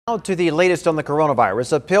Now to the latest on the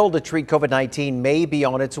coronavirus. A pill to treat COVID-19 may be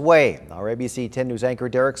on its way. Our ABC 10 News anchor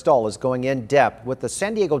Derek Stahl is going in depth with the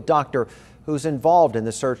San Diego doctor who's involved in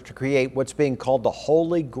the search to create what's being called the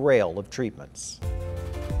holy grail of treatments.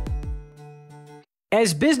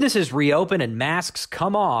 As businesses reopen and masks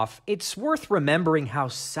come off, it's worth remembering how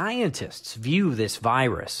scientists view this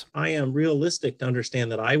virus. I am realistic to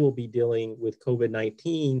understand that I will be dealing with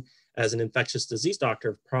COVID-19 as an infectious disease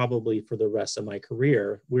doctor probably for the rest of my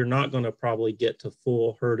career. We're not going to probably get to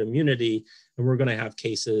full herd immunity, and we're going to have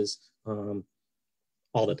cases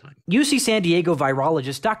all the time. UC San Diego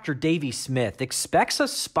virologist Dr. Davey Smith expects a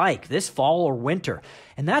spike this fall or winter,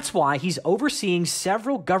 and that's why he's overseeing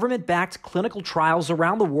several government-backed clinical trials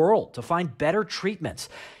around the world to find better treatments.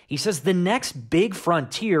 He says the next big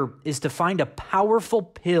frontier is to find a powerful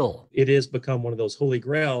pill. It has become one of those holy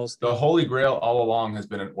grails. The holy grail all along has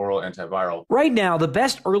been an oral antiviral. Right now, the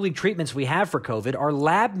best early treatments we have for COVID are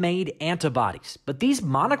lab-made antibodies. But these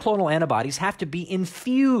monoclonal antibodies have to be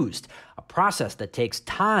infused, a process that takes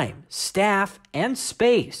time, staff, and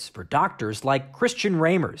space for doctors like Christian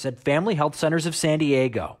Ramers at Family Health Centers of San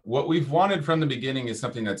Diego. What we've wanted from the beginning is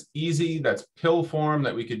something that's easy, that's pill form,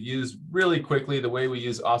 that we could use really quickly the way we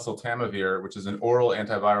use oseltamivir, which is an oral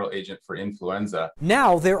antiviral agent for influenza.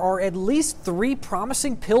 Now, there are at least 3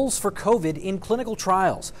 promising pills for COVID in clinical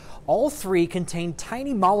trials. All 3 contain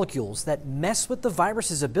tiny molecules that mess with the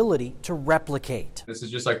virus's ability to replicate. This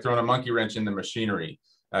is just like throwing a monkey wrench in the machinery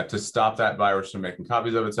to stop that virus from making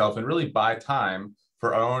copies of itself and really buy time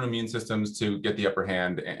for our own immune systems to get the upper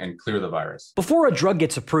hand and clear the virus. Before a drug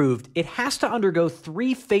gets approved, it has to undergo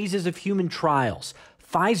 3 phases of human trials.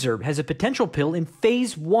 Pfizer has a potential pill in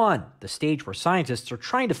phase 1, the stage where scientists are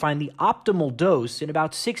trying to find the optimal dose in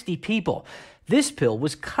about 60 people. This pill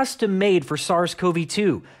was custom made for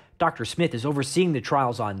SARS-CoV-2. Dr. Smith is overseeing the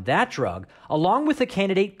trials on that drug, along with a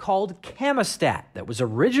candidate called Camostat that was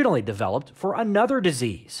originally developed for another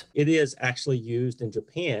disease. It is actually used in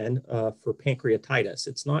Japan for pancreatitis.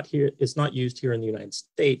 It's not used here in the United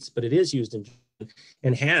States, but it is used in Japan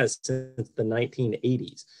and has since the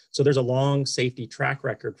 1980s. So there's a long safety track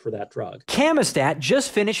record for that drug. Camostat just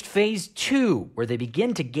finished phase 2, where they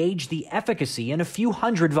begin to gauge the efficacy in a few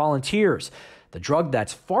hundred volunteers. The drug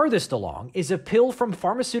that's farthest along is a pill from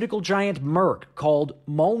pharmaceutical giant Merck called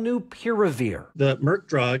molnupiravir. The Merck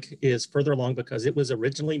drug is further along because it was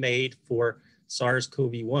originally made for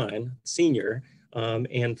SARS-CoV-1 senior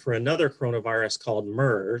and for another coronavirus called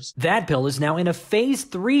MERS. That pill is now in a phase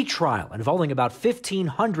 3 trial involving about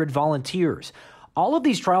 1,500 volunteers. All of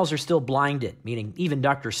these trials are still blinded, meaning even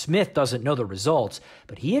Dr. Smith doesn't know the results,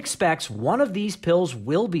 but he expects one of these pills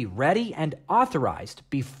will be ready and authorized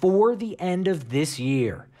before the end of this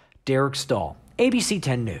year. Derek Stahl, ABC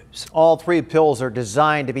 10 News. All 3 pills are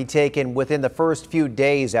designed to be taken within the first few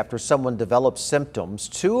days after someone develops symptoms.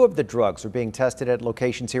 2 of the drugs are being tested at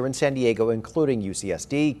locations here in San Diego, including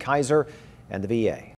UCSD, Kaiser, and the VA.